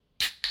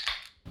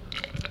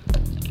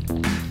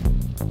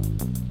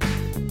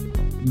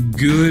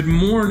Good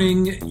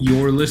morning.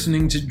 You're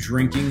listening to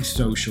Drinking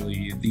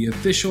Socially, the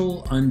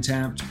official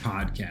Untapped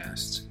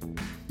podcast.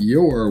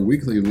 Your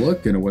weekly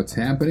look into what's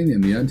happening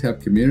in the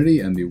Untapped community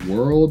and the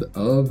world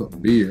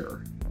of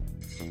beer.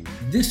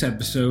 This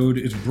episode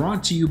is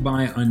brought to you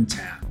by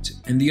Untapped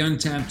and the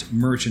Untapped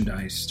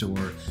merchandise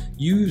store.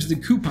 Use the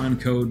coupon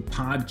code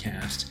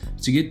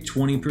PODCAST to get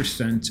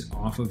 20%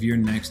 off of your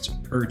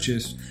next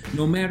purchase,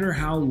 no matter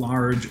how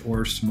large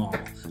or small,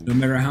 no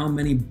matter how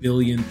many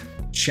billionth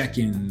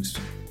check-in,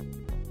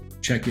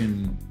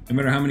 no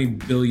matter how many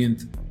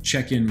billionth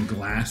check-in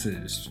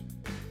glasses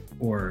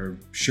or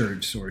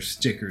shirts or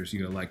stickers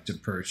you like to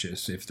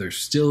purchase, if they're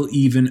still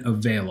even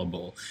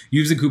available.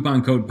 Use the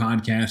coupon code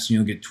podcast and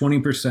you'll get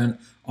 20%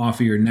 off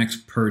of your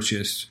next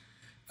purchase.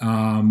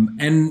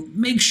 And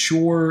make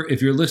sure,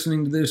 if you're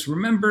listening to this,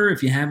 remember,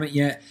 if you haven't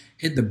yet,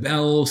 hit the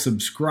bell,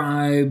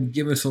 subscribe,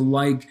 give us a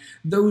like.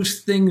 Those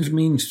things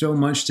mean so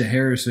much to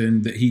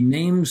Harrison that he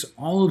names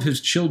all of his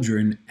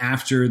children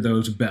after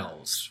those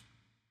bells.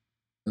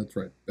 That's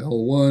right.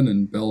 Bell 1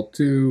 and Bell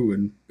 2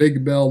 and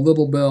Big Bell,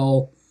 Little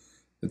Bell.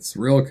 It's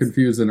real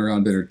confusing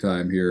around dinner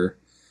time here.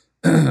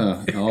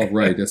 All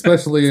right.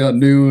 Especially at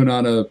noon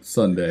on a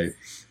Sunday.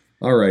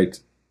 All right.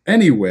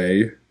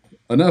 Anyway,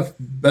 enough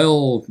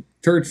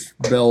church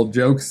bell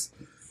jokes.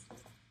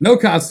 No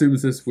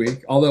costumes this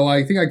week, although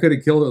I think I could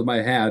have killed it with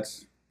my hat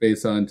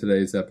based on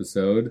today's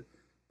episode.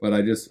 But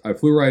I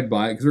flew right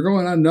by it because we're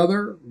going on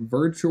another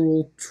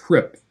virtual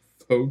trip,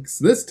 folks.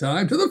 This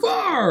time to the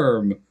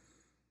farm.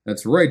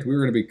 That's right.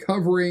 We're going to be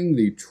covering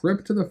the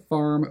Trip to the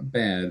Farm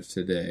badge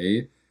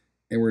today.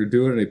 And we're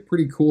doing it in a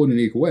pretty cool and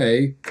unique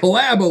way.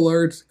 Collab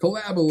alert!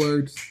 Collab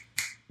alert!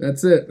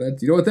 That's it.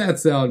 You know what that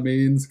sound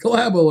means.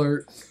 Collab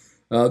alert!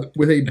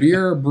 With a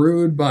beer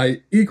brewed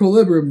by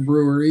Equilibrium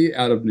Brewery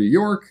out of New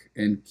York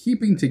and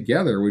Keeping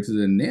Together, which is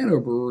a nano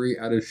brewery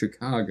out of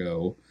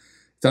Chicago.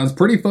 Sounds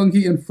pretty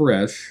funky and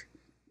fresh.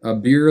 A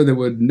beer that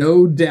would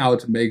no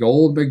doubt make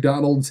old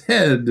McDonald's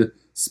head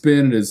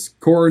spin and his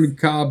corn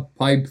cob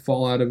pipe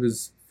fall out of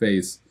his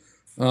face.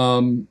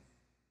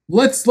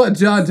 Let's let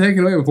John take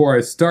it away before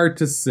I start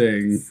to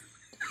sing.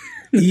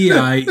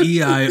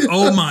 EI,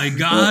 oh my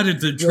God,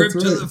 it's a trip to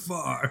the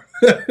farm.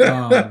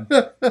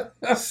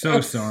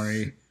 So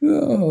sorry.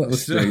 Oh,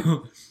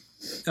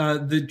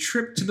 the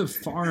Trip to the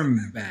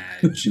Farm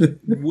badge,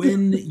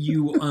 when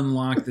you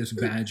unlock this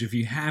badge, if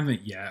you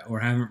haven't yet or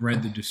haven't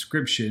read the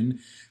description,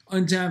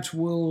 Untapped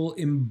will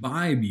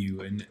imbibe you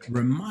and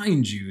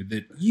remind you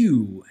that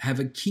you have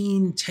a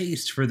keen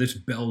taste for this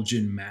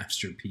Belgian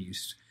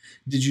masterpiece.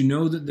 Did you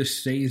know that the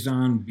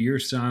Saison beer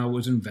style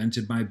was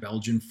invented by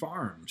Belgian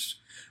farms?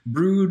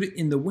 Brewed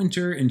in the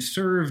winter and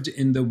served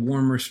in the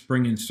warmer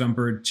spring and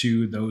summer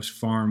to those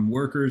farm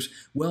workers?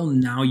 Well,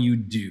 now you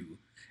do.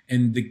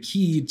 And the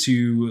key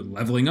to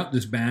leveling up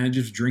this badge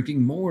is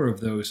drinking more of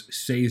those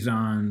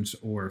Saisons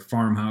or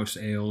farmhouse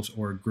ales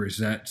or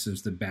grisettes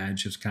as the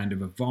badge has kind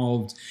of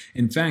evolved.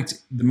 In fact,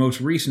 the most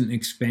recent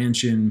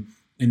expansion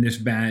in this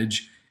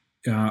badge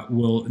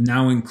will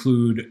now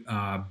include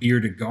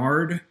Bière de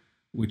Garde,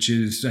 which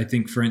is, I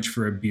think, French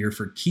for a beer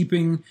for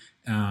keeping,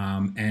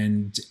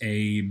 and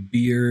a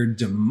Bière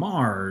de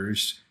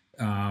Mars,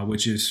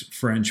 which is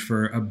French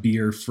for a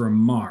beer from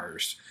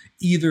Mars.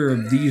 Either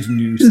of these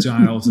new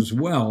styles as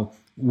well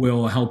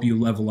will help you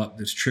level up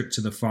this Trip to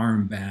the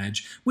Farm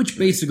badge, which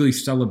basically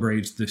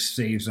celebrates the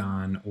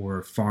Saison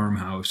or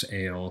farmhouse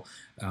ale.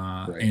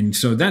 Right. And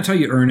so that's how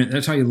you earn it.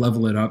 That's how you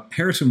level it up.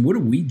 Harrison, what are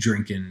we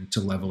drinking to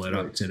level it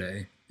up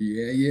today?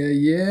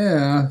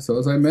 Yeah. So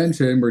as I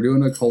mentioned, we're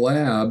doing a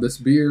collab. This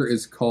beer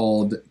is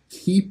called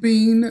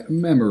Keeping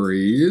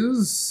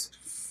Memories.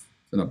 It's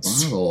in a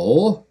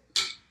bottle.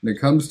 And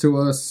it comes to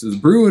us, it's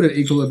brewed at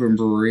Equilibrium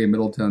Brewery in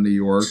Middletown, New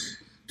York.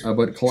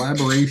 But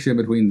collaboration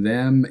between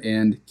them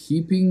and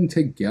Keeping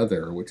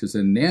Together, which is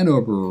a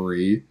nano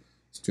brewery.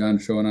 It's John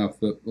showing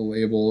off the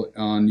label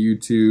on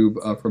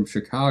YouTube from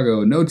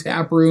Chicago. No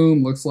tap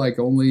room. Looks like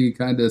only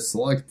kind of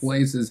select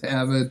places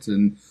have it.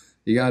 And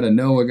you got to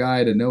know a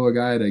guy to know a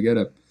guy to get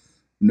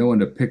know when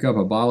to pick up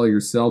a bottle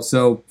yourself.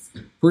 So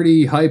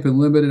pretty hype and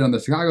limited on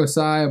the Chicago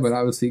side, but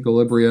obviously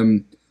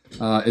Equilibrium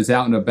is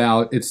out and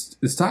about.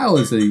 The style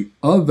is a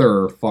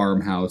other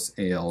farmhouse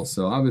ale.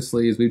 So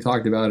obviously, as we've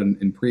talked about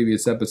in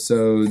previous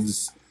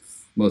episodes,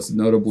 most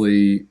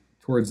notably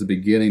towards the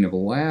beginning of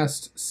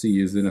last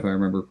season, if I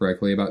remember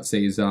correctly, about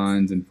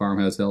Saisons and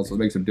farmhouse ales. So it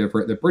makes them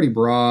different. They're pretty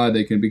broad.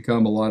 They can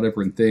become a lot of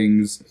different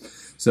things.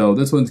 So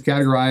this one's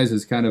categorized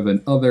as kind of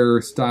an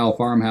other style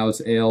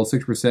farmhouse ale,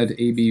 6%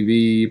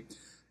 ABV.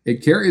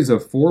 It carries a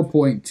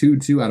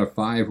 4.22 out of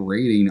 5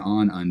 rating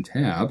on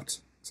Untapped.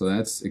 So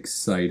that's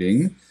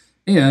exciting.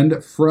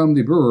 And from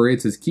the brewery,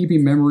 it says,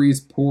 Keeping Memories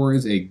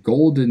pours a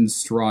golden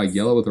straw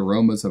yellow with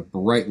aromas of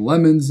bright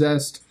lemon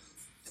zest,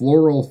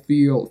 floral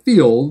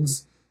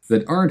fields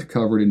that aren't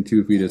covered in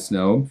 2 feet of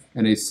snow,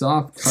 and a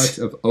soft touch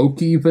of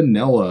oaky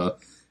vanilla.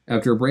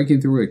 After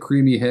breaking through a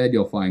creamy head,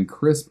 you'll find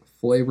crisp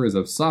flavors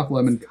of soft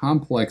lemon,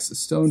 complex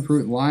stone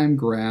fruit, lime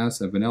grass,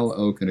 and vanilla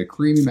oak, and a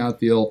creamy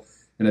mouthfeel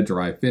and a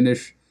dry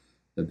finish.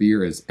 The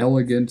beer is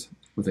elegant,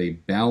 with a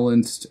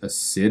balanced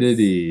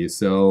acidity.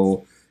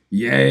 So,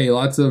 yay,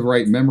 lots of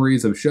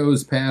memories of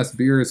shows past,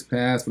 beers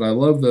past, but I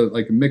love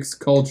the mixed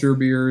culture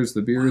beers,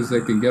 the beers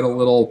that can get a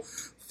little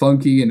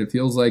funky and it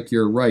feels like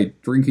you're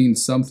drinking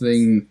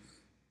something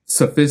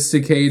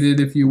sophisticated,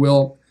 if you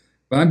will.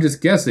 But I'm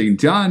just guessing.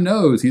 John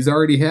knows. He's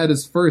already had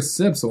his first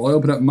sip, so I'll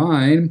open up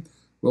mine.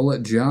 We'll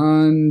let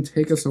John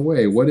take us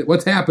away.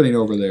 What's happening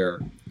over there?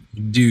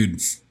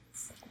 Dude,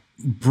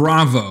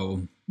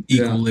 bravo,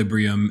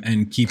 Equilibrium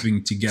and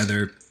keeping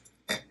together.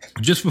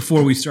 Just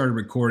before we started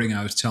recording,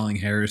 I was telling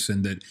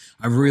Harrison that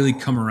I've really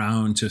come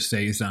around to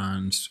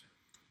Saisons.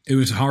 It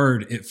was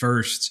hard at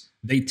first.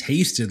 They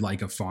tasted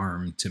like a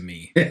farm to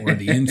me, or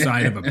the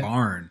inside of a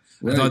barn.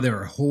 Right. I thought they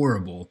were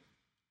horrible.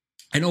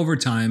 And over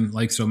time,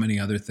 like so many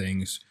other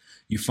things,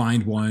 you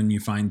find one, you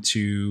find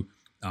two.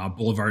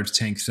 Boulevard's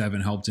Tank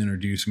 7 helped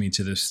introduce me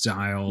to this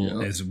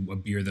style as a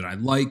beer that I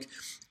like.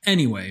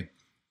 Anyway,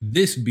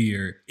 this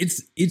beer,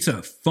 it's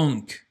a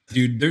funk.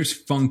 Dude, there's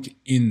funk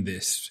in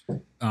this.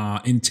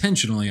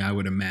 Intentionally, I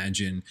would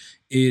imagine.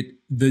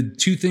 The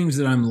two things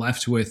that I'm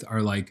left with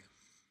are like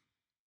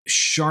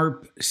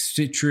sharp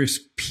citrus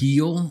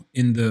peel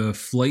in the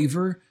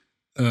flavor,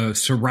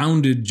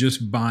 surrounded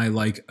just by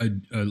like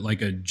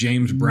a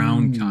James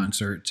Brown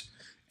concert,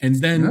 and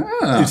then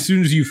as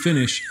soon as you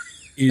finish,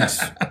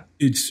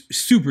 it's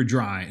super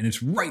dry and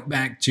it's right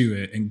back to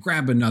it. And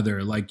grab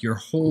another, like your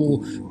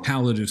whole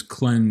palate is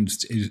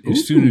cleansed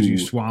as soon as you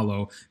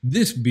swallow.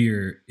 This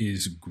beer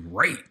is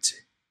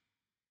great.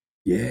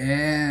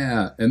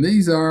 Yeah, and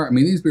these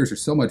beers are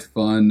so much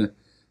fun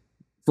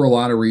for a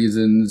lot of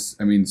reasons.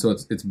 I mean, so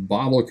it's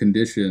bottle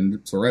conditioned,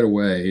 so right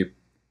away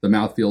the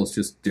mouthfeel is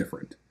just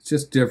different. It's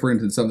just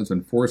different than something that's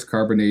been force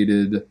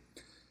carbonated.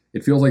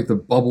 It feels like the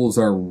bubbles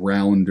are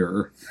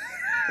rounder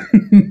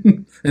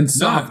and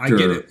softer. No, I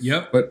get it.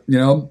 Yep. But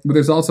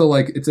there's also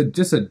it's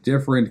just a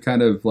different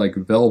kind of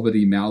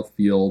velvety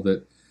mouthfeel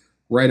that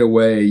right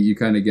away you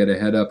kind of get a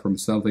head up from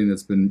something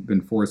that's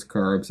been force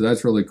carb. So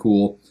that's really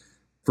cool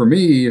for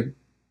me.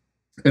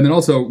 And then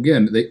also,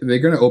 again, they're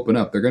going to open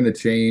up. They're going to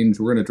change.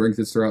 We're going to drink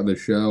this throughout the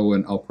show,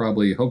 and I'll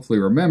hopefully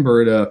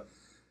remember to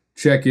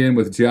check in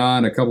with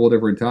John a couple of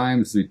different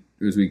times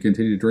as we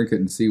continue to drink it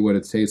and see what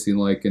it's tasting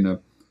like in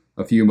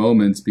a few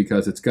moments,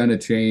 because it's going to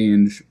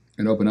change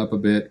and open up a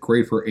bit.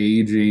 Great for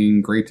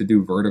aging, great to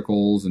do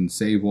verticals and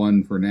save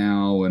one for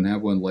now and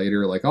have one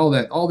later. Like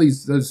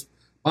those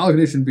bottle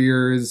conditioned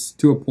beers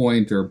to a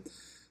point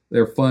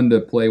they're fun to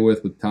play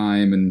with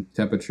time and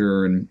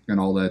temperature and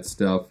all that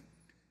stuff.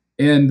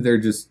 And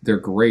they're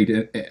great,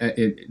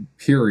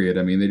 period.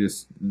 I mean,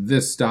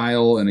 this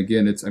style, and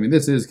again,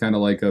 this is kind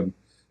of like a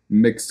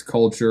mixed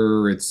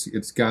culture.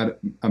 It's got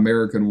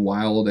American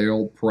wild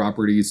ale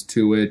properties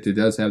to it. It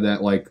does have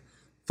that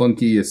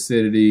funky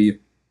acidity.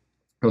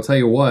 I'll tell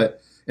you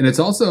what, and it's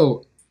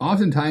also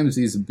oftentimes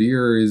these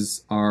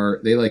beers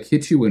they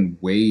hit you in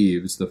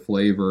waves, the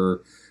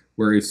flavor,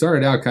 where it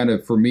started out kind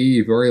of, for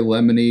me, very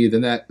lemony,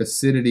 then that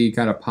acidity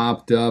kind of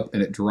popped up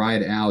and it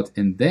dried out,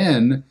 and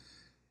then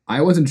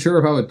I wasn't sure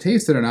if I would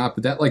taste it or not,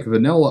 but that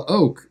vanilla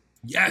oak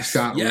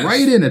shot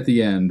right in at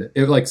the end.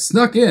 It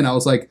snuck in. I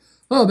was like,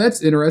 oh,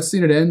 that's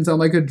interesting. It ends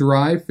on a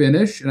dry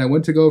finish, and I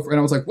went to go and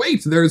I was like,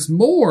 wait, there's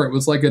more. It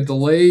was a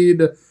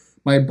delayed.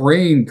 My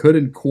brain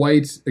couldn't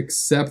quite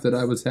accept that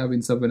I was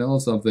having some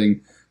vanilla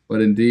something, but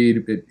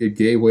indeed it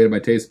gave way to my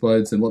taste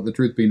buds and let the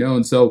truth be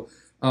known. So,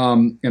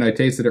 and I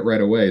tasted it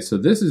right away. So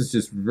this is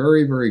just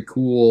very, very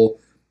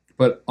cool.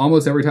 But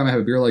almost every time I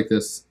have a beer like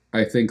this,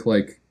 I think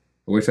I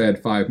wish I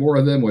had 5 more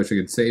of them. Wish I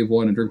could save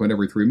one and drink one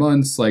every 3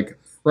 months.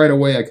 Right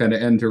away, I kind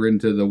of enter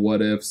into the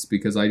what ifs,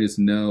 because I just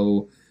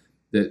know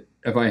that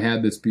if I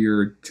had this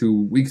beer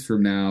 2 weeks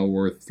from now,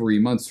 or 3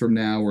 months from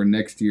now, or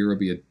next year, it'll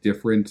be a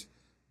different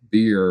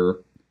beer.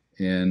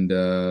 And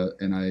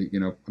I,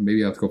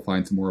 maybe I have to go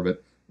find some more of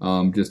it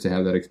just to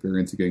have that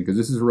experience again, because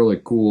this is really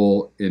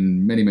cool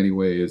in many, many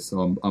ways.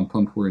 So I'm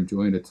pumped we're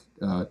enjoying it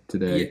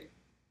today.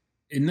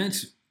 Yeah. And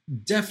that's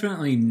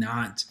definitely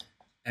not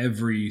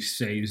every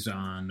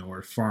Saison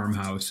or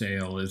farmhouse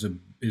ale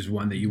is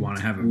one that you want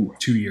to have a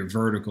 2-year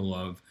vertical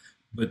of,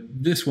 but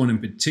this one in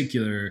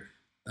particular,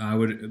 I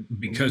would,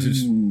 because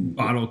it's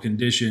bottle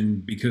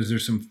conditioned, because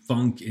there's some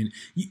funk in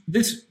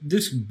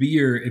this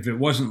beer. If it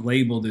wasn't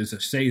labeled as a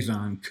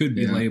Saison, could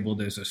be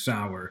labeled as a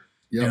sour,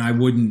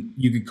 and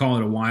you could call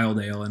it a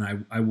wild ale,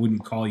 and I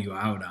wouldn't call you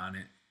out on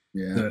it.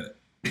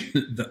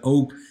 The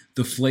oak,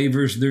 the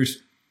flavors,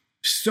 there's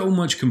so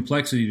much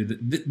complexity to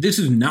this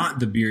is not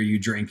the beer you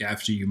drink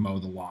after you mow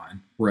the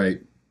lawn. Right.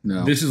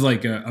 No. This is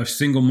like a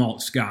single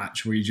malt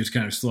scotch where you just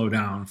kind of slow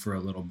down for a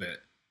little bit.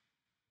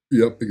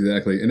 Yep,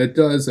 exactly. And it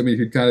does, if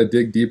you kind of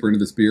dig deeper into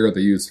this beer,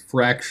 they use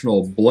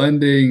fractional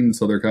blending,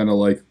 so they're kind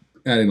of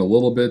adding a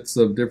little bits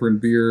of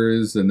different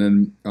beers, and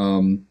then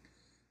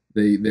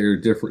they're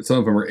different. Some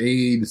of them are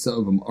aged, some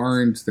of them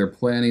aren't. They're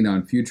planning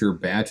on future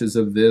batches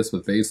of this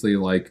with basically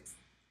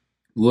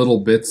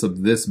little bits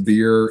of this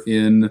beer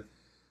in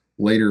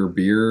later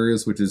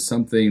beers, which is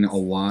something a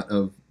lot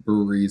of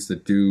breweries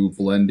that do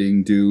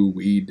blending do.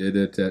 We did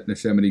it at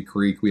Neshaminy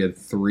Creek. We had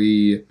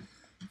 3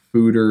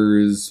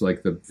 fooders,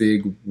 like the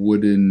big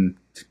wooden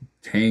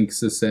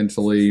tanks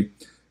essentially,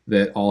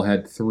 that all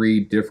had 3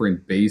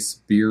 different base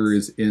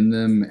beers in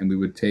them, and we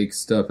would take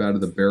stuff out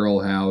of the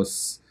barrel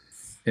house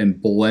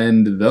and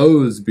blend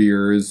those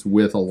beers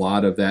with a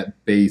lot of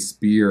that base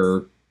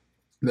beer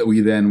that we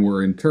then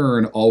were in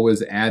turn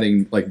always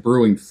adding, like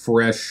brewing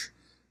fresh,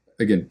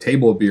 again,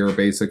 table beer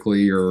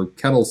basically, or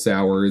kettle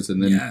sours,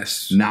 and then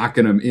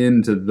knocking them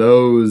into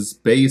those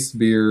base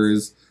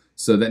beers,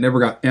 so that never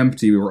got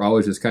empty. We were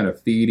always just kind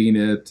of feeding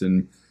it,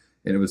 and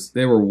it was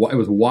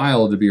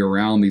wild to be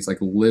around these like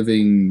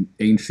living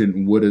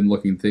ancient wooden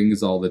looking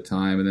things all the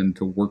time, and then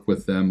to work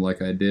with them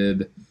like I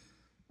did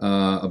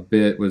a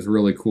bit was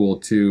really cool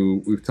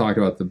too. We've talked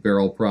about the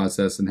barrel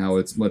process and how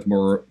it's much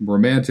more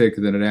romantic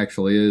than it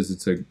actually is.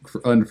 It's a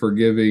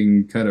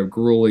unforgiving, kind of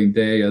grueling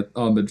day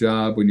on the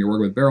job when you're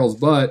working with barrels,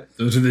 but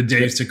those are the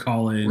days to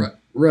call in.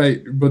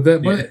 Right. But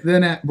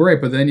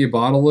then you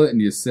bottle it and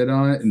you sit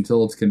on it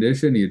until it's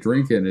conditioned, you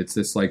drink it, and it's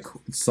just like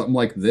something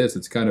like this.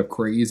 It's kind of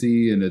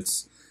crazy and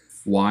it's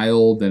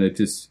wild, and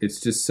it's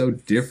just so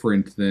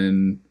different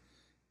than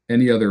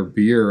any other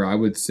beer. I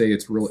would say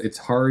it's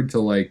hard to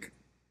like.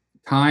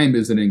 Time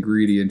is an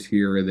ingredient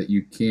here that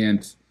you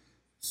can't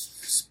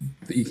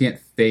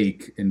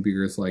fake in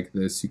beers like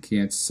this. You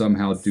can't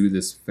somehow do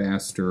this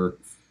faster,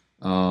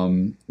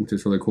 which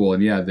is really cool.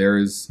 And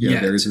theirs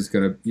is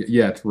gonna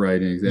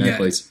right,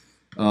 exactly.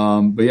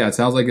 But yeah, it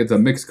sounds like it's a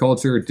mixed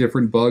culture.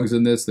 Different bugs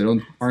in this. They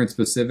aren't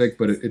specific,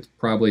 but it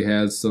probably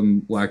has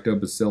some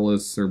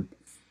lactobacillus or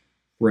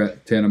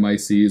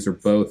Brettanomyces or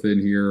both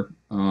in here.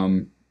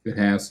 It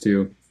has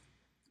to.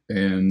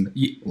 And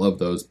love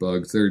those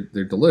bugs.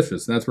 They're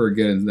delicious. And that's where we're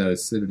getting that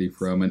acidity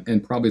from,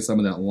 and probably some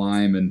of that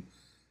lime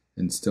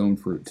and stone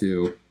fruit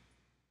too.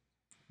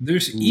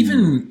 There's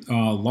even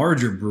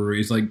larger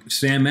breweries like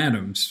Sam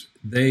Adams.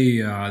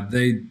 They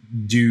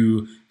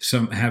do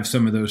have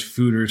some of those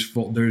fooders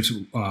full. There's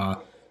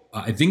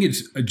I think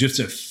it's just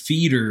a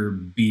feeder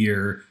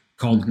beer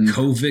called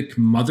Kovic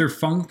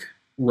Motherfunk.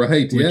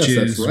 Right. Which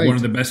is one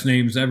of the best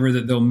names ever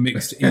that they'll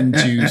mix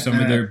into some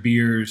of their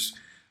beers.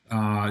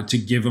 To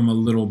give them a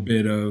little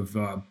bit of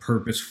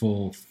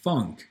purposeful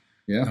funk.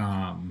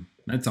 Yeah.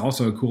 That's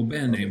also a cool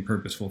band name,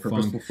 Purposeful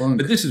Funk.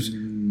 But this is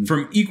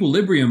from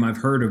Equilibrium I've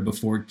heard of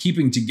before.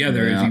 Keeping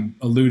Together, as you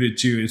alluded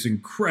to, is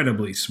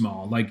incredibly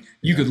small. Like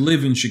you could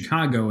live in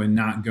Chicago and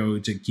not go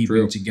to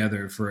Keeping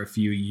Together for a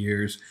few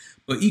years.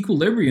 But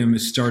Equilibrium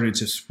has started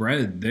to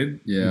spread.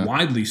 They're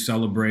widely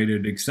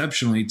celebrated,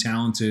 exceptionally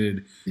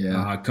talented.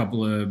 A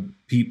couple of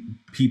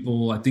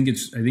people. I think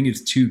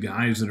it's 2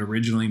 guys that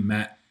originally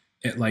met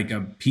at like a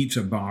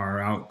pizza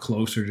bar out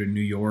closer to New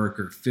York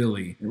or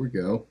Philly. There we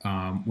go.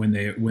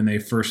 When they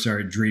first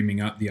started dreaming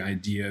up the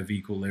idea of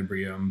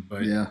Equilibrium,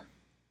 but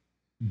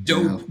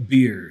dope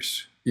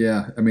beers.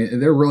 Yeah, I mean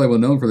they're really well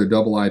known for their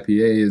double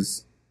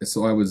IPAs.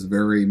 So I was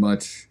very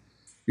much.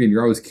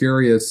 You're always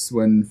curious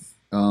when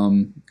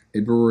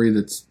a brewery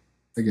that's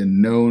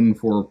again known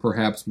for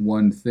perhaps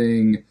one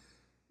thing,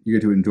 you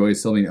get to enjoy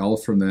something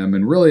else from them,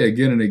 and really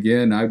again and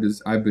again,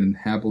 I've been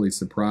happily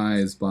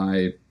surprised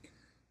by.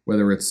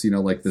 Whether it's,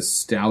 like the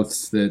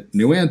stouts that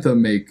New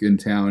Anthem make in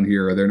town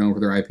here, they're known for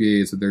their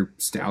IPAs, but their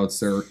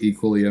stouts are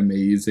equally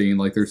amazing.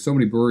 Like there's so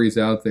many breweries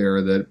out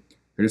there that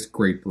are just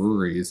great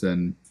breweries,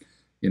 and,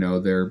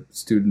 they're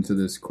students of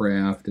this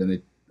craft, and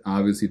they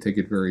obviously take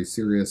it very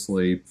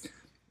seriously.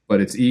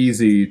 But it's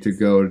easy to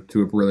go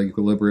to a brewery like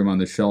Equilibrium on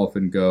the shelf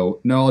and go,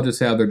 no, I'll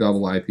just have their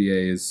double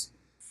IPAs.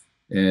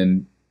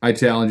 And I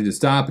challenge you to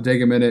stop and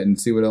take a minute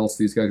and see what else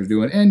these guys are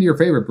doing, and your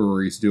favorite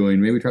brewery's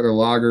doing. Maybe try their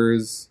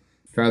lagers.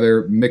 Try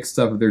their mixed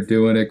stuff if they're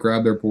doing it.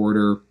 Grab their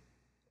porter.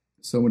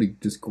 So many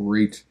just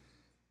great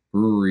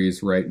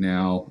breweries right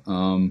now.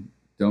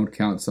 Don't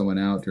count someone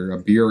out or a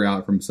beer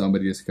out from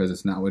somebody just because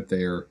it's not what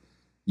they are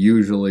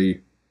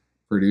usually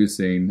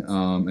producing.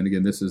 And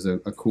again, this is a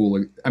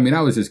cool. I mean,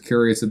 I was just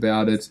curious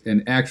about it.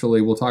 And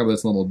actually, we'll talk about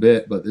this in a little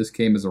bit, but this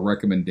came as a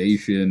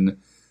recommendation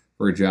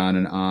for John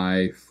and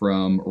I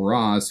from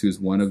Ross, who's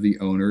one of the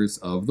owners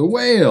of The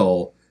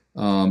Whale.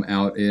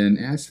 Out in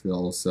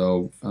Asheville.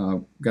 So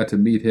got to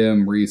meet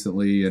him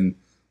recently and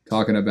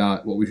talking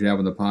about what we should have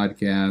on the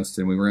podcast.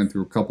 And we ran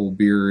through a couple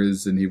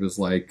beers and he was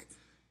like,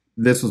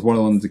 this was one of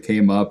the ones that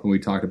came up and we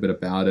talked a bit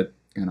about it.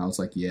 And I was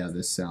like, yeah,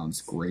 this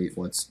sounds great.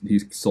 He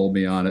sold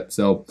me on it.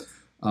 So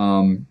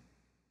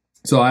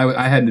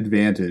I had an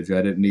advantage.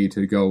 I didn't need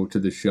to go to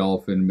the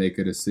shelf and make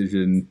a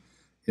decision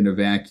in a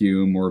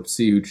vacuum or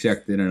see who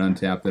checked in and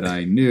Untapped that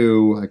I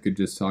knew. I could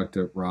just talk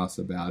to Ross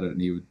about it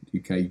and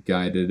he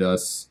guided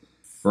us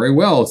very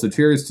well. So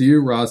cheers to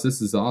you, Ross. This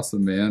is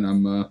awesome, man.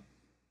 I'm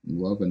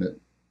loving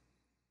it.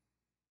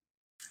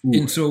 Ooh.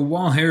 And so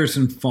while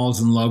Harrison falls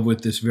in love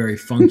with this very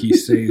funky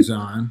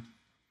Saison,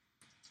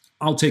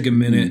 I'll take a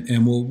minute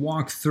and we'll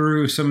walk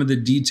through some of the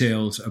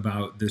details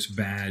about this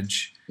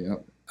badge.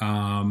 Yep.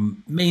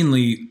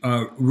 mainly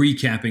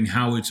recapping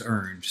how it's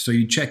earned. So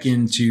you check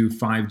into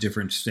 5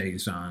 different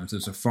saisons.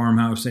 There's a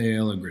farmhouse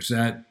ale, a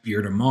grisette,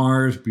 beer to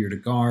Mars, beer to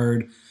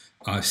guard,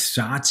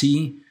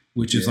 Sati,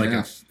 which is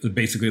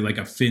basically like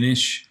a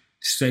Finnish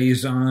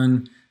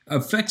saison.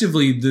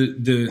 Effectively,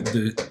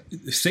 the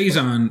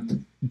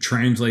saison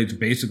translates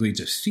basically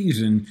to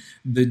season.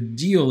 The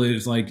deal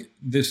is like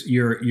this: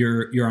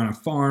 you're on a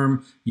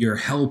farm. Your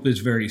help is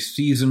very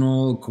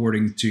seasonal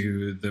according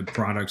to the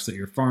products that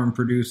your farm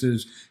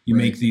produces. You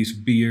make these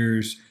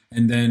beers,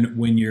 and then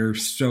when you're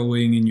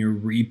sowing and you're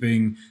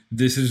reaping,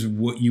 this is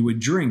what you would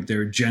drink.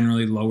 They're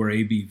generally lower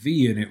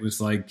ABV, and it was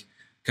like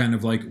kind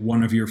of like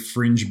one of your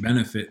fringe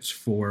benefits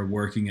for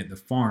working at the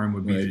farm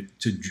would be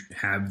to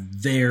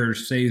have their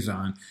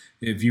saison.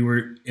 If you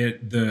were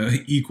at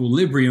the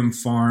Equilibrium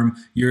farm,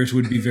 yours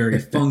would be very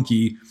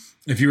funky.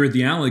 If you were at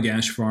the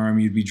Allagash farm,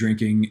 you'd be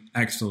drinking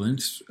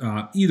Excellence.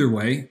 Either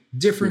way,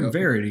 different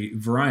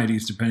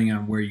varieties depending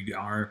on where you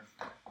are.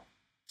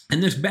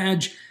 And this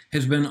badge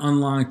has been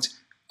unlocked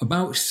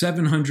about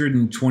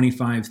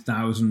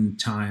 725,000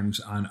 times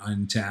on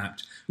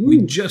Untapped. Ooh.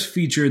 We just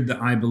featured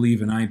the I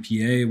Believe in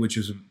IPA, which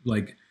is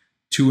like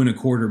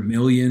 2.25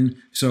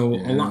 million. So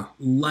a lot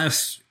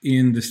less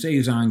in the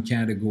saison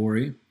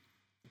category.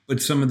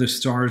 But some of the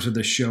stars of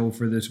the show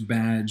for this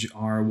badge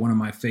are one of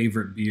my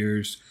favorite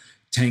beers,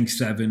 Tank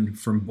 7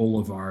 from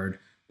Boulevard.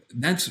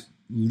 That's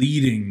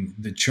leading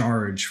the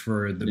charge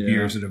for the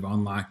beers that have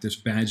unlocked this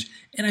badge.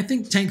 And I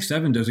think Tank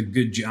 7 does a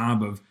good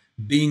job of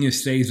being a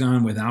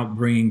saison without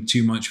bringing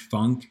too much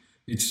funk.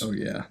 It's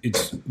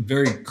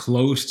very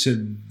close to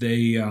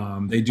they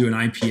do an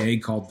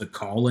IPA called The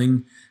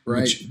Calling,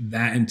 which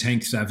that and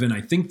Tank 7. I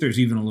think there's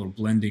even a little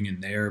blending in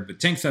there, but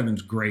Tank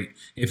 7's great.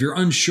 If you're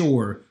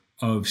unsure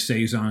of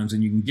saisons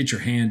and you can get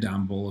your hand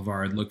on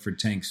Boulevard, look for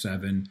Tank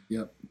 7.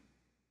 Yep.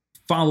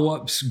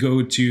 Follow-ups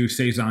go to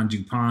Saison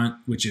DuPont,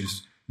 which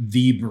is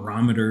the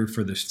barometer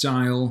for the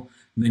style.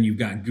 And then you've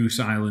got Goose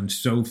Island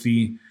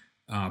Sophie.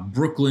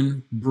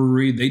 Brooklyn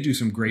Brewery, they do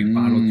some great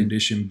bottle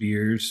conditioned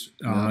beers.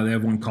 They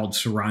have one called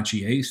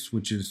Sriracha Ace,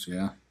 which is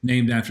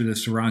named after the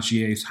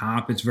Sriracha Ace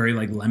hop. It's very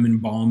like lemon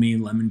balmy,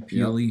 lemon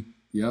peely.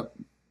 Yep.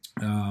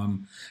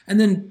 And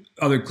then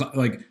other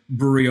like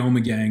Brewery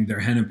Omegang,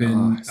 their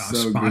Hennepin,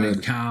 Spotted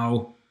good.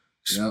 Cow.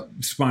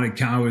 Spotted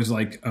Cow is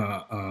like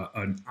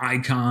an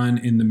icon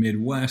in the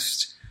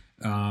Midwest.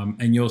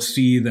 And you'll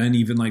see then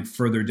even like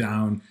further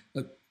down,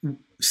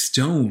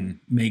 Stone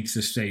makes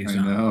a saison.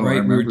 I know, right? I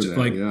remember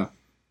that,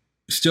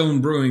 Stone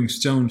Brewing,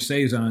 Stone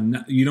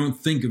Saison. You don't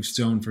think of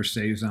Stone for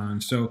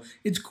saison. So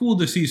it's cool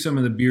to see some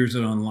of the beers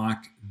that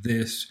unlock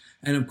this.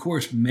 And of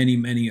course, many,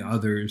 many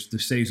others. The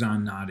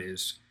saison not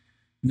as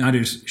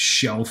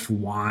shelf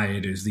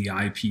wide as the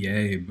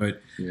IPA.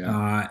 But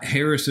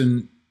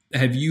Harrison,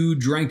 have you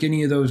drank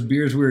any of those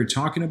beers we were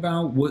talking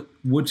about?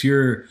 What's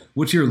your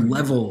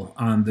level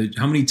on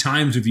how many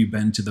times have you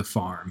been to the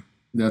farm?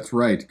 That's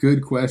right.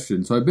 Good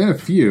question. So I've been a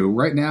few.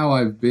 Right now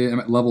I'm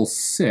at level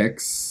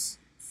 6.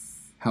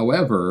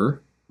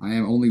 However, I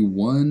am only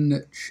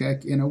 1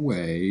 check-in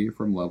away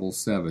from level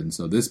 7.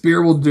 So this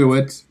beer will do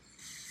it.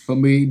 Put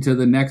me to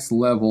the next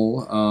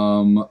level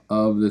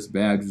of this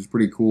badge, which is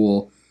pretty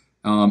cool.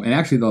 And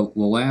actually, the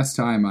last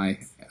time I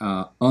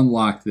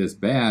unlocked this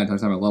badge,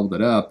 last time I leveled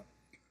it up,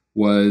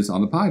 was on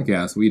the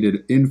podcast. We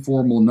did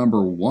Informal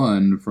number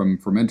 1 from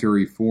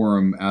Fermentary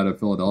Forum out of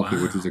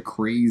Philadelphia, which is a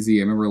crazy,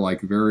 I remember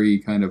like very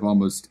kind of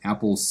almost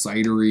apple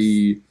cider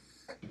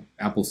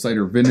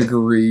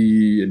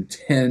vinegary,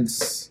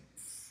 intense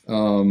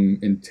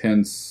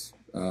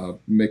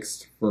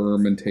mixed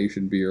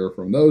fermentation beer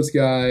from those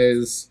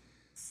guys.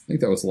 I think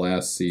that was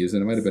last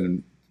season. It might have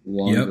been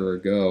longer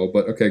ago,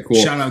 but okay,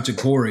 cool. Shout out to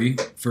Corey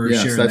for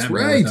sharing that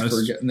with us.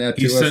 For getting that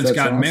to He's us. since That's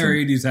got awesome.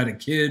 married. He's had a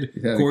kid.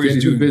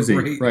 Corey's doing busy.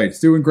 Great. Right, he's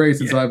doing great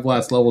since I've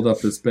last leveled up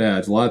this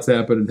badge. Lots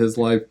happened in his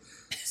life.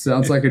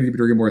 Sounds like I need to be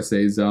drinking more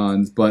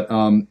saisons, but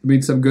I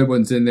mean some good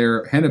ones in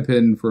there.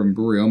 Hennepin from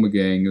Brewery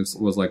Omegang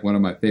was like one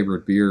of my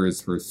favorite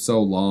beers for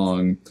so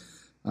long.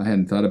 I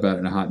hadn't thought about it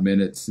in a hot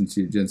minute since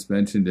you just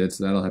mentioned it,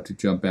 so that'll have to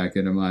jump back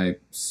into my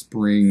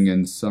spring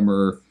and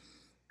summer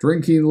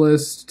drinking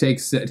list. Take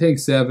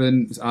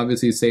 7,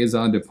 obviously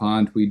Saison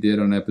DuPont. We did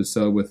an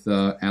episode with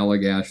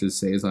Allagash's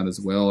Saison as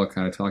well,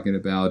 kind of talking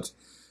about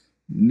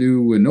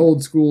new and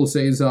old school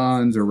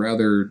saisons, or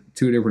rather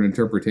 2 different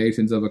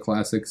interpretations of a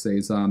classic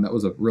saison. That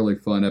was a really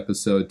fun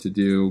episode to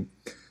do.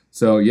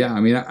 So yeah,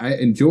 I mean, I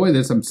enjoy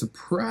this. I'm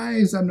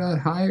surprised I'm not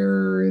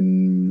higher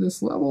in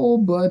this level,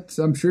 but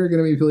I'm sure you're going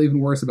to make me feel even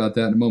worse about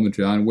that in a moment,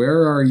 John.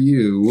 Where are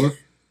you?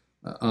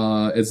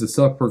 As a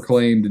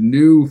self-proclaimed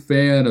new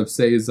fan of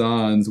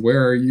saisons,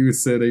 where are you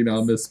sitting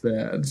on this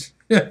badge?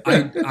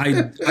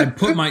 I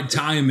put my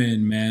time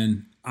in,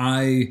 man.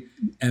 I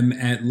am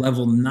at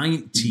level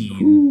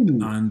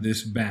 19 on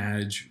this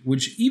badge,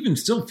 which even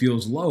still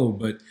feels low.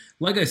 But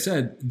like I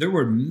said, there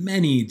were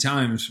many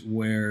times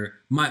where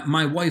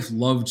my wife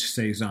loved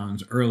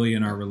saisons early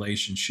in our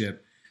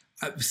relationship.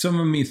 Some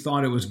of me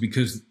thought it was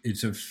because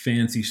it's a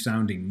fancy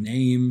sounding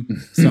name.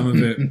 Some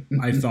of it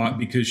I thought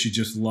because she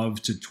just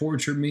loved to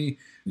torture me.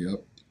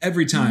 Yep.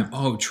 Every time,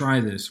 oh, try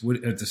this.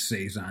 It's a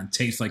Saison.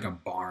 Tastes like a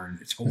barn.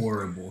 It's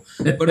horrible.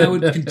 But I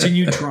would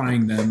continue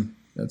trying them.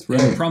 That's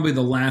right. And probably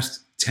the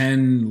last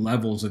 10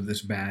 levels of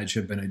this badge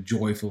have been a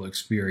joyful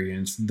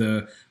experience.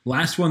 The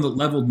last one that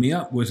leveled me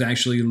up was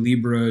actually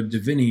Libra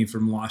Divini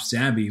from Lost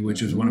Abbey,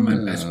 which is one of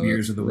my best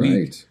beers of the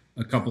week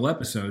a couple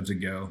episodes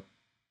ago.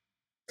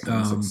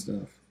 Classic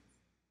stuff.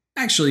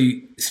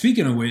 Actually,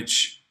 speaking of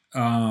which,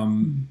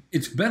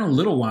 it's been a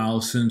little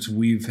while since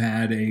we've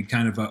had a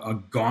kind of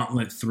a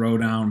gauntlet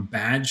throwdown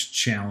badge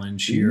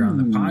challenge here on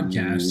the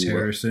podcast,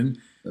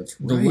 Harrison. That's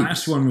right. The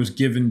last one was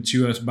given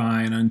to us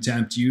by an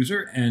Untapped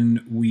user,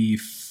 and we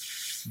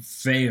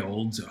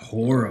failed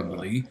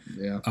horribly.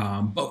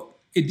 But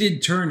it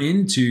did turn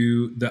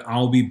into the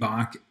I'll Be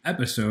Bach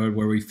episode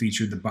where we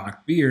featured the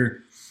Bach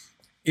beer.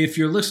 If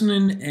you're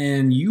listening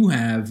and you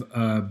have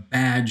a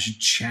badge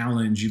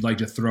challenge you'd like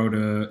to throw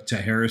to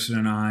Harrison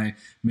and I,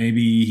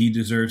 maybe he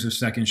deserves a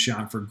second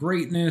shot for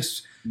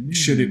greatness.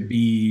 Should it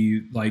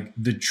be like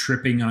the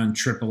tripping on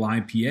triple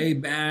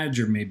IPA badge,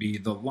 or maybe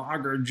the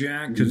Lager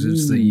Jack because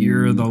it's the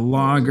year of the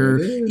lager?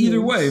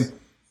 Either way,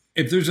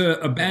 if there's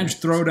a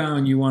badge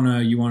throwdown you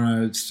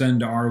wanna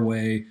send our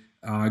way,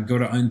 go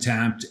to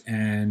Untapped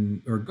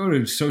or go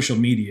to social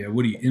media.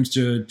 What do you,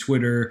 Insta,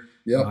 Twitter,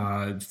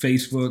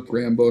 Facebook,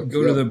 Rambook,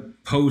 go to the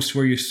post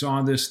where you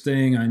saw this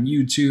thing on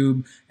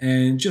YouTube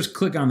and just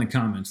click on the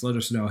comments. Let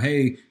us know,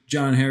 hey,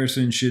 John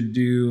Harrison should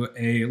do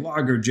a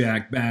Lager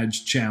Jack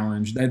badge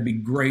challenge. That'd be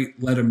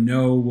great. Let him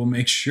know. We'll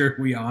make sure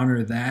we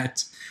honor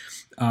that.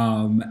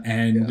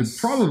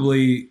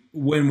 Probably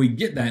when we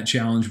get that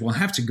challenge, we'll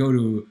have to go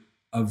to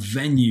a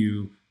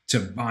venue to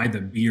buy the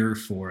beer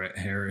for it,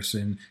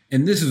 Harrison.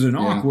 And this is an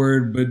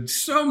awkward but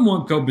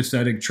somewhat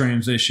copacetic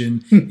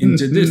transition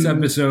into this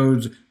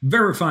episode's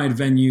verified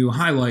venue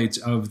highlights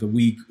of the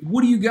week.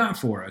 What do you got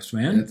for us,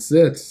 man? That's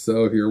it.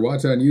 So if you're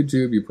watching on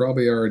YouTube, you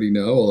probably already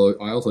know, although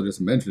I also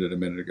just mentioned it a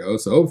minute ago.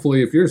 So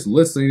hopefully if you're just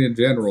listening in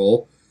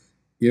general,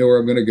 you know where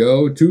I'm going to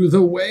go, to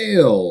the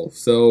whale.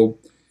 So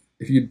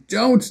if you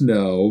don't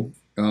know,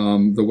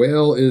 the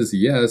whale is,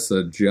 yes,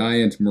 a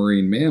giant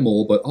marine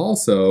mammal, but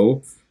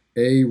also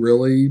a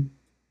really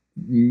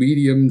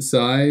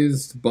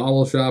medium-sized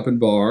bottle shop and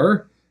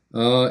bar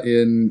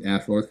in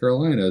Asheville, North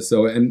Carolina.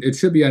 So, and it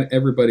should be on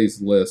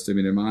everybody's list. I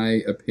mean, in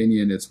my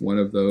opinion, it's one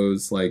of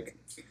those, like,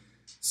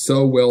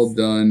 so well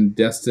done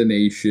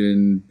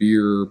destination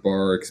beer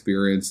bar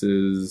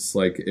experiences.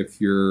 Like,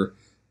 if you're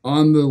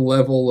on the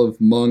level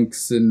of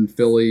Monk's in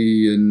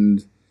Philly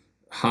and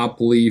Hop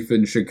Leaf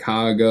in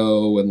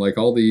Chicago and, like,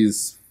 all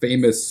these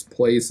famous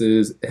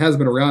places, it hasn't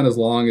been around as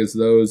long as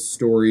those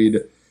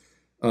storied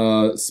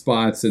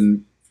spots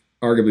in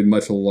arguably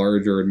much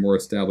larger and more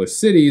established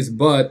cities,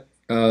 but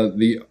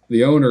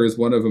the owners,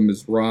 one of them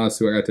is Ross,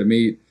 who I got to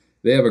meet.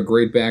 They have a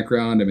great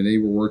background. I mean, they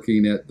were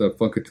working at the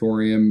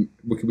Funkatorium,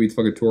 Wicked Weed's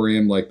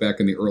Funkatorium, like back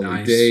in the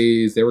early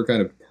days. They were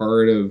kind of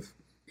part of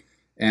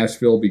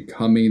Asheville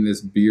becoming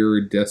this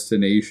beer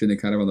destination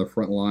and kind of on the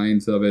front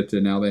lines of it,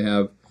 and now they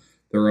have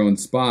their own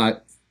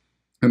spot.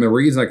 And the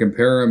reason I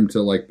compare them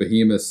to like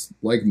behemoths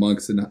like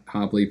Monk's and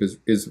Hop Leaf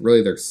is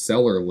really their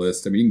cellar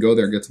list. I mean, you can go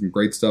there and get some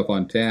great stuff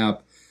on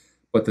tap,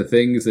 but the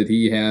things that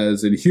he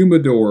has in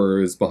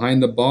humidors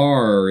behind the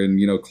bar and,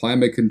 you know,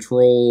 climate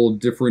control,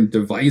 different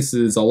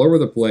devices all over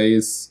the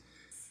place,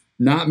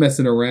 not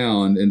messing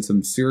around, and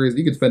some serious,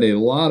 you could spend a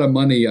lot of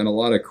money on a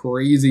lot of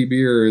crazy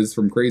beers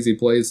from crazy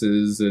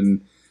places,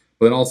 and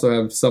but then also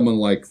have someone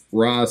like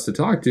Ross to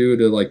talk to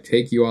like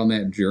take you on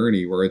that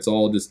journey where it's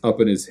all just up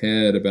in his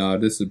head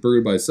about this is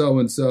brewed by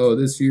so-and-so.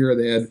 This year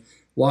they had a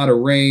lot of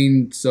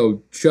rain,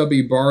 so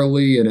chubby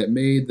barley, and it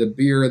made the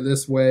beer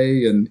this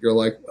way. And you're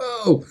like,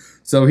 whoa.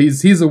 So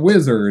he's a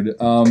wizard.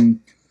 And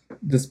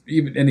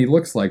he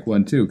looks like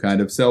one too,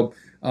 kind of. So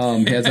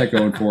he has that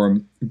going for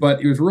him.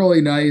 But he was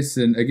really nice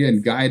and,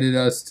 again, guided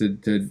us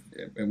to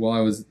while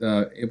I was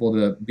able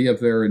to be up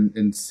there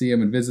and see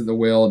him and visit the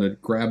whale and to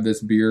grab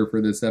this beer for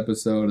this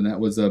episode. And that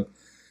was a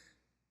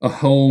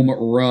home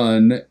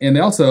run. And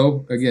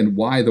also, again,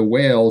 why the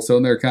whale? So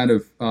in their kind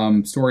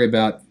of story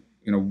about,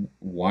 you know,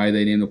 why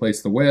they named the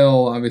place the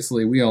whale,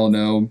 obviously we all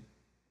know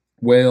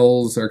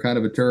whales are kind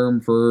of a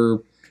term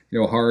for, you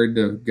know, hard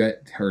to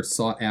get or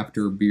sought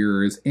after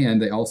beers.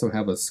 And they also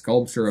have a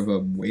sculpture of a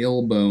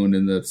whale bone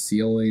in the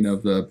ceiling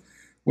of the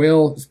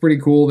whale. It's pretty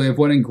cool. They have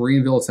one in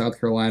Greenville, South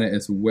Carolina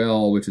as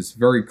well, which is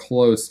very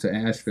close to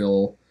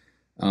Asheville.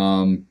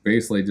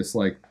 Basically just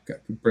like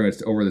pretty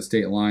much over the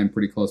state line,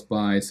 pretty close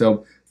by.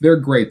 So they're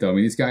great though. I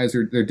mean, these guys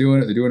they're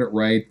doing it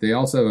right. They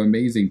also have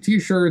amazing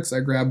t-shirts. I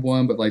grabbed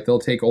one, but like they'll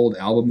take old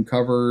album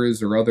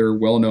covers or other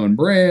well-known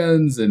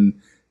brands and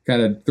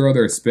kind of throw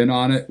their spin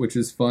on it, which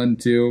is fun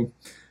too.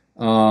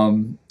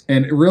 And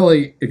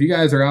really, if you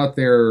guys are out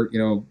there, you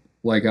know,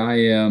 like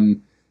I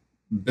am,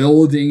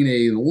 building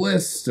a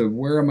list of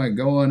where am I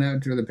going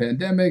after the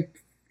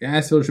pandemic,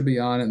 Asheville should be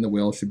on it and the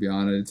whale should be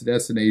on it. It's a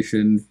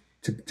destination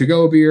to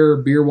go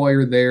beer while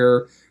you're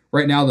there.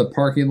 Right now, the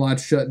parking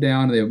lot's shut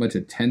down. They have a bunch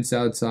of tents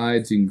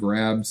outside, so you can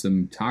grab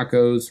some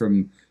tacos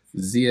from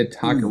Zia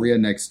Taqueria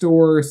next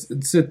door,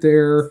 sit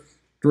there,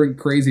 drink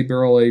crazy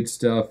barrel-aged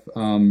stuff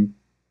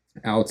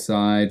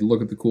outside,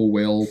 look at the cool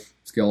whale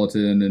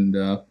skeleton,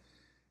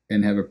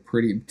 and have a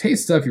pretty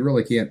taste stuff you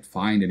really can't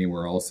find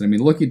anywhere else. I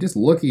mean,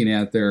 looking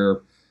at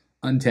their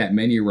Untapped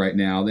menu right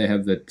now, they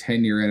have the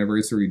 10-year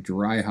anniversary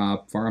dry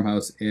hop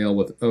farmhouse ale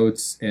with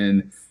oats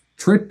and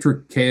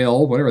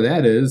triticale, whatever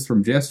that is,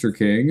 from Jester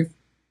King.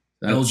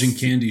 That's Belgian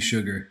candy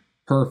sugar.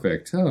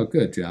 perfect. Oh,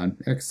 good, John.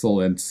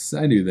 Excellent.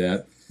 I knew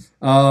that.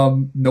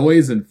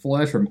 Noise and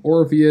Flesh from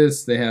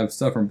Orpheus. They have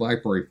stuff from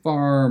Blackberry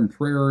Farm,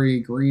 Prairie,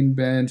 Green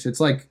Bench. It's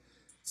like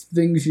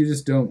things you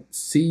just don't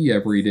see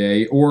every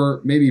day, or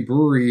maybe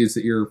breweries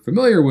that you're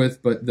familiar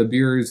with, but the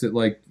beers that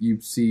like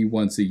you see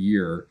once a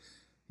year.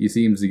 He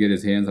seems to get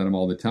his hands on them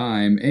all the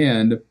time.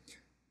 And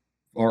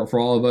for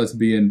all of us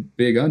being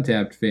big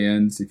Untapped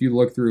fans, if you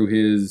look through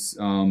his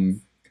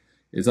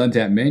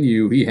Untapped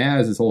menu, he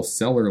has his whole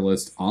cellar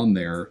list on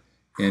there.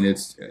 And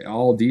it's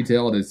all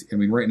detailed.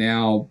 Right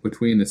now,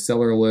 between the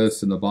cellar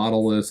list and the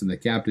bottle list and the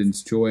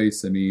captain's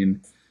choice, I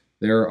mean,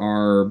 there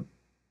are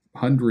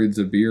hundreds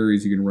of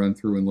beers you can run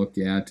through and look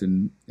at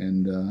and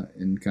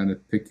kind of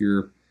take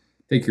your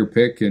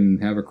pick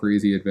and have a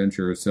crazy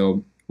adventure.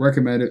 So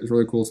recommend it. It's a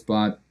really cool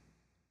spot.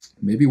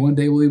 Maybe one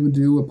day we'll even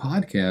do a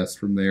podcast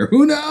from there.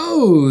 Who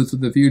knows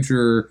what the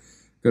future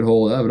could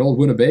hold up? An old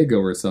Winnebago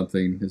or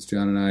something, as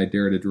John and I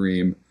dare to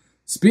dream.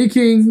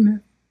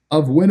 Speaking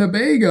of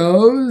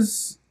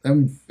Winnebagos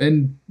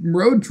and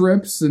road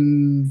trips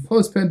and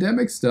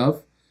post-pandemic stuff,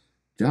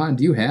 John,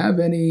 do you have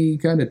any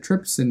kind of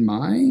trips in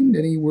mind?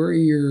 Anywhere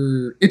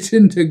you're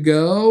itching to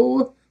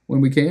go when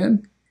we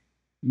can?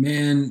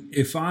 Man,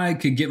 if I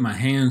could get my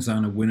hands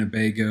on a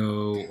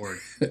Winnebago or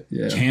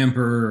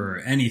camper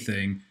or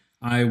anything,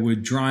 I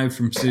would drive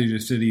from city to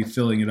city,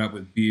 filling it up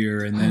with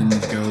beer, and then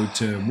go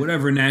to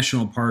whatever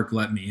national park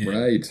let me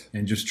in,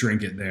 and just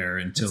drink it there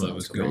until it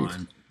was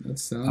gone. That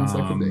sounds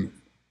like a date.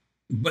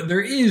 But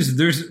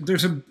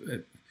there's a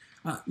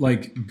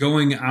like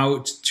going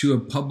out to a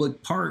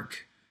public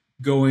park,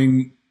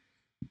 going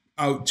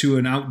out to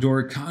an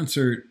outdoor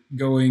concert,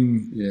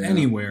 going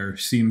anywhere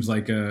seems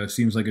like a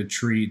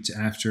treat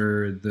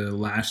after the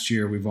last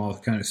year we've all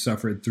kind of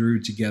suffered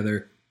through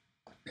together.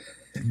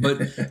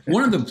 But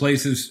one of the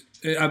places,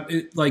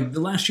 like the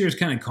last year has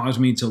kind of caused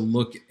me to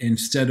look,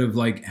 instead of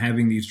like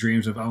having these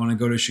dreams of I want to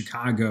go to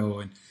Chicago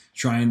and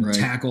try and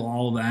tackle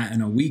all that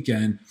in a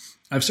weekend,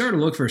 I've started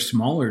to look for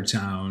smaller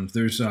towns.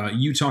 There's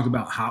you talk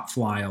about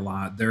Hopfly a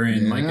lot. They're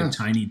in like a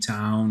tiny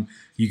town.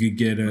 You could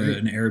get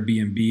an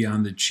Airbnb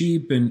on the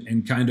cheap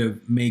and kind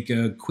of make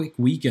a quick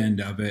weekend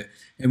of it.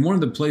 And one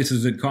of the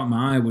places that caught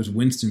my eye was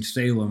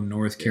Winston-Salem,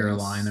 North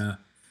Carolina.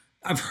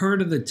 I've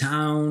heard of the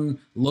town.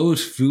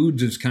 Lowe's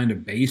Foods is kind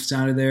of based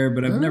out of there,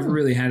 but I've never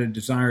really had a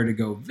desire to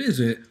go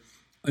visit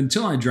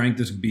until I drank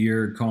this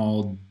beer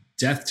called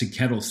Death to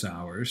Kettle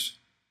Sours,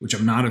 which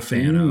I'm not a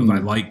fan of. I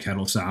like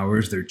kettle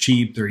sours. They're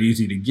cheap. They're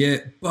easy to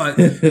get. But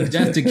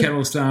Death to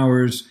Kettle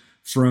Sours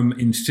from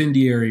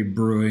Incendiary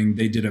Brewing,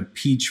 they did a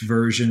peach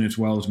version as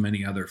well as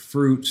many other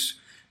fruits.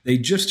 They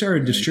just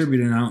started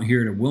distributing out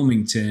here to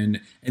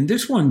Wilmington. And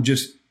this one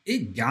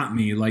it got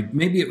me. Like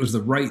maybe it was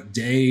the right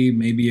day.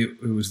 Maybe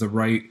it was the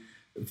right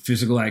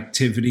physical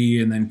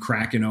activity and then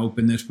cracking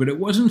open this. But it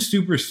wasn't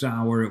super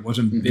sour. It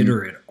wasn't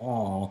bitter at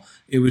all.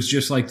 It was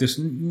just like this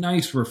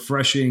nice,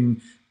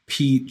 refreshing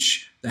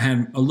peach that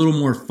had a little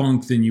more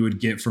funk than you would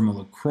get from a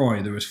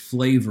LaCroix. There was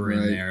flavor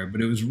in there,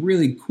 but it was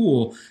really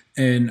cool.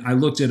 And I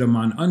looked at them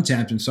on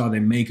Untapped and saw they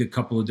make a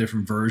couple of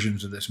different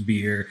versions of this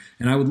beer.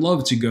 And I would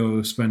love to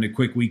go spend a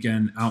quick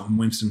weekend out in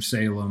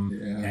Winston-Salem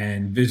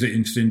and visit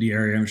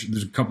Incendiary. I'm sure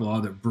there's a couple of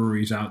other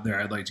breweries out there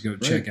I'd like to go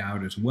check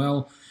out as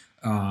well.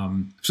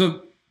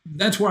 So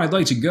that's where I'd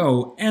like to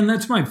go. And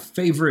that's my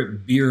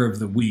favorite beer of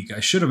the week.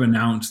 I should have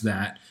announced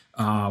that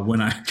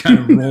when I kind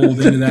of rolled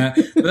into that.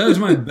 But that was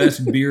my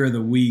best beer of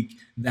the week.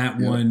 That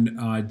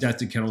one, Death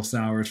to Kettle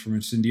Sours from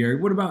Incendiary.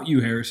 What about you,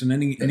 Harrison?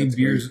 Any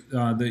beers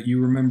that you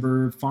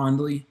remember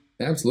fondly?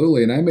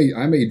 Absolutely, and I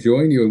may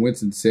join you in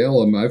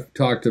Winston-Salem. I've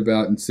talked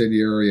about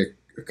Incendiary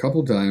a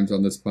couple times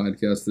on this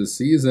podcast this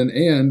season,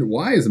 and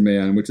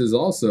Wiseman, which is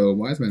also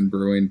Wiseman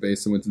Brewing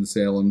based in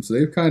Winston-Salem. So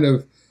they've kind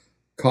of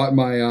caught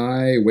my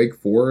eye. Wake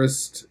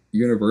Forest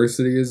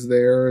University is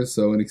there,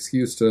 so an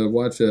excuse to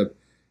watch a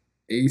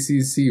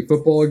ACC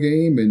football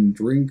game and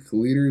drink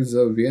liters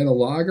of Vienna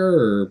Lager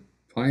or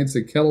pints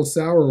of Kettle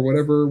Sour or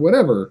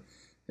whatever,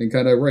 and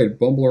kind of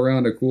bumble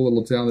around a cool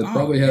little town that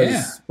probably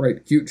has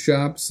cute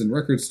shops and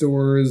record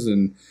stores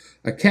and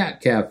a cat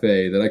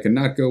cafe that I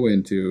cannot go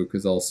into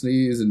because I'll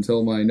sneeze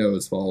until my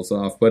nose falls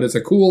off. But it's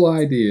a cool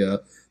idea.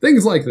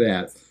 Things like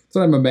that. That's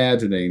what I'm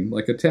imagining,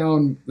 like a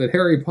town that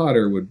Harry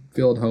Potter would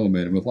feel at home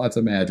in with lots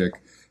of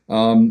magic.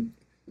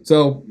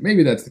 So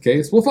maybe that's the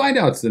case. We'll find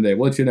out today.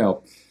 We'll let you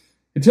know.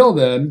 Until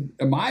then,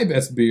 my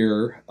best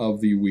beer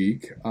of the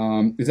week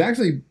is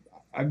actually,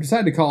 I've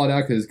decided to call it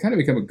out because it's kind of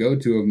become a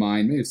go-to of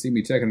mine. You may have seen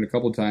me checking it a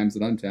couple times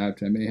at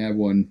Untapped. I may have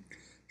one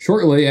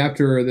shortly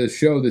after the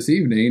show this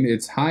evening,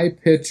 it's High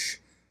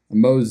Pitch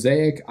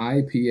Mosaic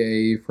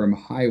IPA from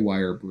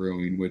Highwire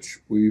Brewing, which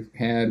we've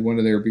had one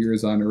of their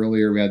beers on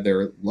earlier. We had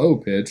their Low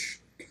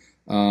Pitch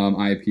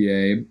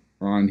IPA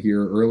on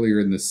here earlier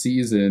in the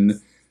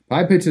season.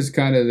 High Pitch is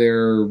kind of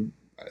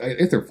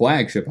it's their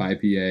flagship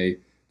IPA.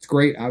 It's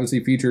great.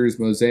 Obviously features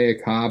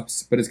Mosaic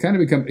hops, but it's kind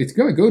of it's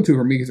going to go to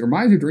for me because it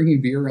reminds me of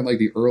drinking beer in like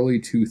the early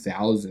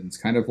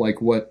 2000s, kind of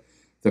like what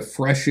the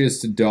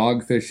freshest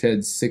Dogfish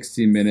Head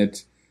 60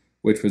 Minute,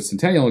 which was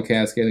Centennial and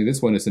Cascade. I think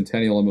this one is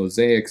Centennial and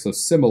Mosaic, so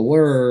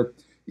similar,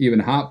 even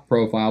hop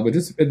profile, but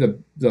just the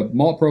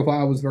malt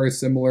profile was very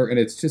similar, and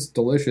it's just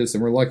delicious.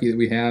 And we're lucky that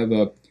we have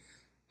a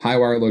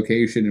Highwire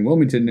location in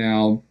Wilmington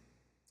now.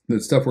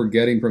 The stuff we're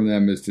getting from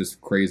them is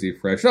just crazy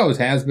fresh. It always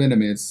has been. I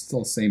mean, it's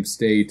still the same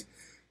state.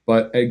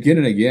 But again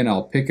and again,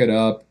 I'll pick it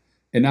up.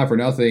 And not for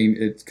nothing,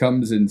 it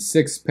comes in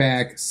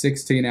 6-pack,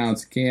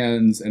 16-ounce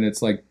cans, and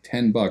it's like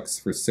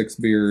 $10 for 6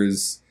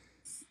 beers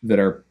that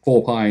are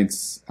full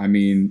pints. I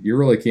mean, you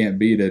really can't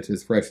beat it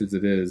as fresh as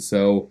it is.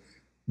 So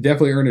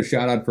definitely earned a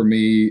shout-out for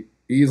me.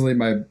 Easily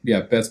my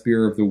best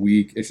beer of the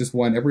week. It's just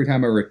one, every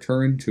time I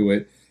return to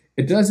it,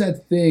 it does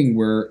that thing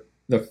where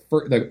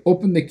I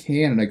open the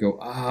can and I go,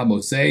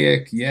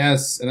 Mosaic,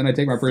 yes. And then I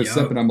take my first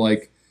sip and I'm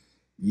like,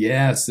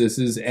 yes, this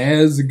is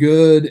as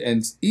good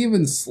and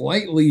even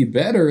slightly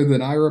better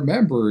than I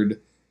remembered.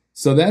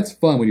 So that's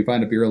fun when you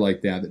find a beer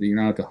like that you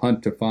don't have to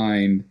hunt to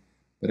find,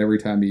 but every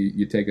time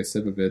you take a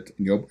sip of it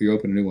and you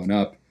open a new one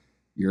up,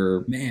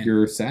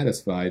 you're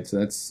satisfied. So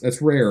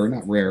that's rare,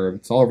 not rare.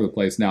 It's all over the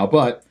place now,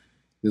 but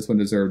this one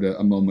deserved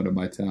a moment of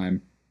my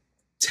time.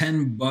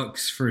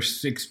 $10 for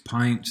 6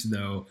 pints,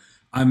 though.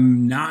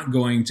 I'm not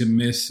going to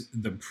miss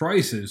the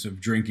prices of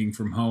drinking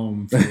from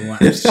home for the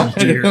last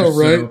year. I know,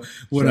 right? So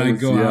when I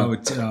go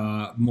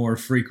out more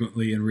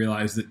frequently and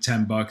realize that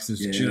 $10 is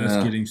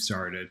just getting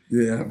started.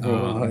 Yeah.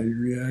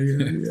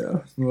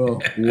 Yeah.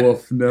 Well,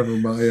 woof, never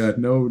mind. Yeah,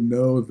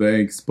 no,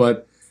 thanks.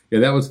 But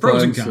yeah, that was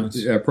pros fun. And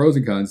cons. Yeah, pros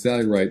and cons.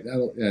 Exactly right.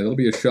 That'll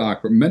be a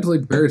shock. But mentally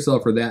prepare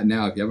yourself for that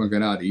now if you haven't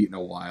gone out to eat in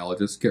a while.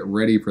 Just get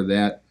ready for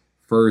that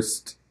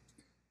first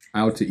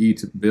out to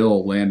eat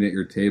bill landing at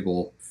your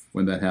table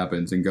when that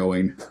happens and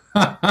going,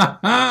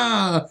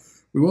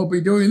 we won't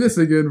be doing this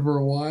again for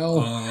a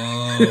while.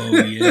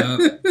 Oh, yeah.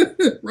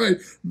 Right.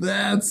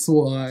 That's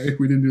why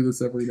we didn't do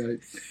this every night.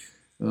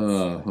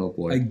 Oh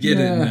boy. I get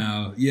it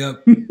now.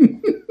 Yep.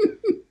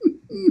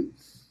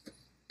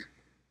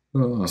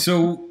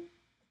 So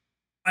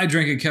I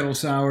drank a kettle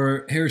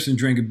sour. Harrison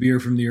drank a beer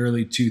from the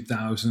early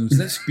 2000s.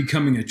 That's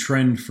becoming a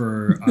trend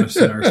for us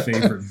and our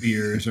favorite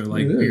beers, or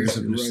like beers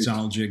of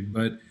nostalgic. Right.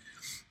 But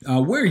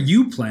where are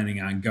you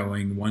planning on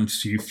going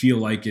once you feel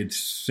like it's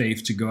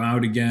safe to go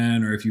out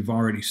again, or if you've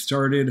already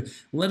started?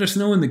 Let us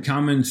know in the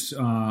comments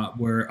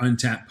where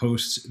Untapped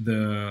posts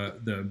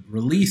the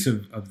release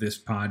of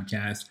this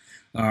podcast.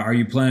 Are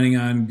you planning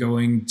on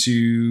going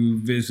to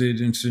visit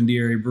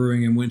Incendiary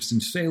Brewing in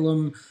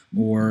Winston-Salem,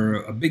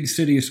 or a big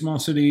city, a small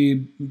city,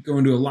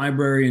 going to a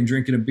library and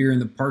drinking a beer in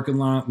the parking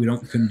lot? We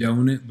don't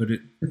condone it, but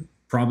it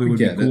probably would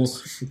be cool.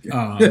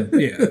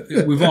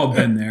 Yeah, we've all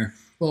been there.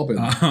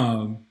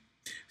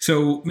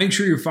 So make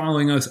sure you're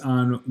following us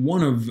on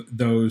one of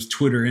those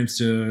Twitter,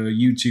 Insta,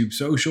 YouTube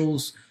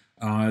socials.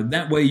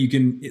 That way you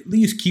can at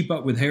least keep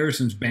up with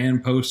Harrison's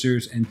band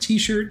posters and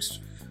t-shirts.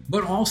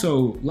 But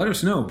also, let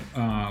us know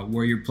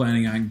where you're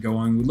planning on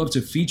going. We'd love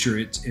to feature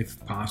it,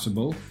 if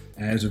possible,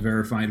 as a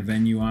verified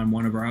venue on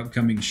one of our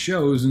upcoming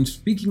shows. And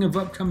speaking of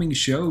upcoming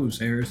shows,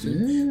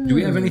 Harrison, do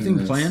we have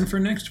anything planned for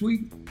next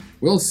week?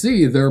 We'll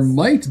see. There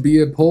might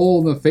be a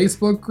poll in the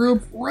Facebook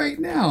group right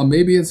now.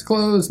 Maybe it's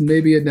closed.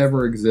 Maybe it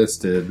never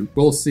existed.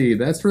 We'll see.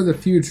 That's for the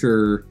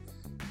future.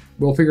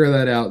 We'll figure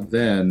that out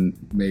then,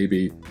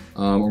 maybe.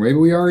 Or maybe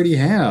we already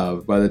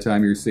have by the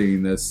time you're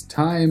seeing this.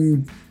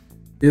 Time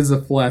is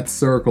a flat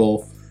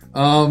circle.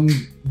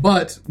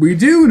 But we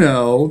do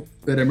know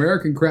that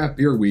American Craft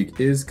Beer Week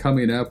is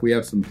coming up. We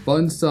have some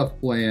fun stuff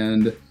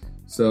planned.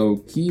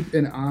 So keep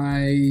an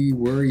eye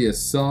where you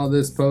saw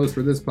this post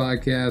for this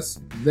podcast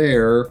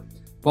there.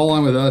 Follow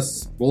on with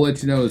us. We'll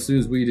let you know as soon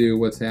as we do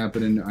what's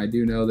happening. I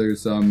do know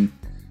there's some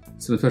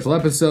special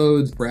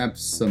episodes,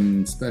 perhaps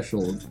some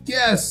special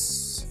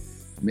guests,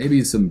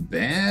 maybe some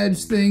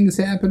badge things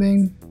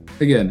happening.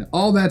 Again,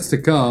 all that's to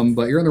come,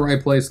 but you're in the right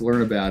place to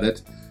learn about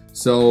it.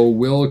 So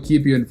we'll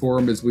keep you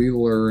informed as we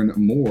learn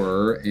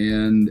more.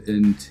 And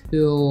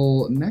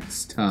until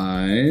next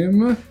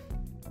time,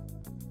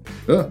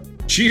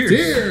 cheers!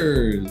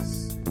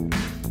 Cheers!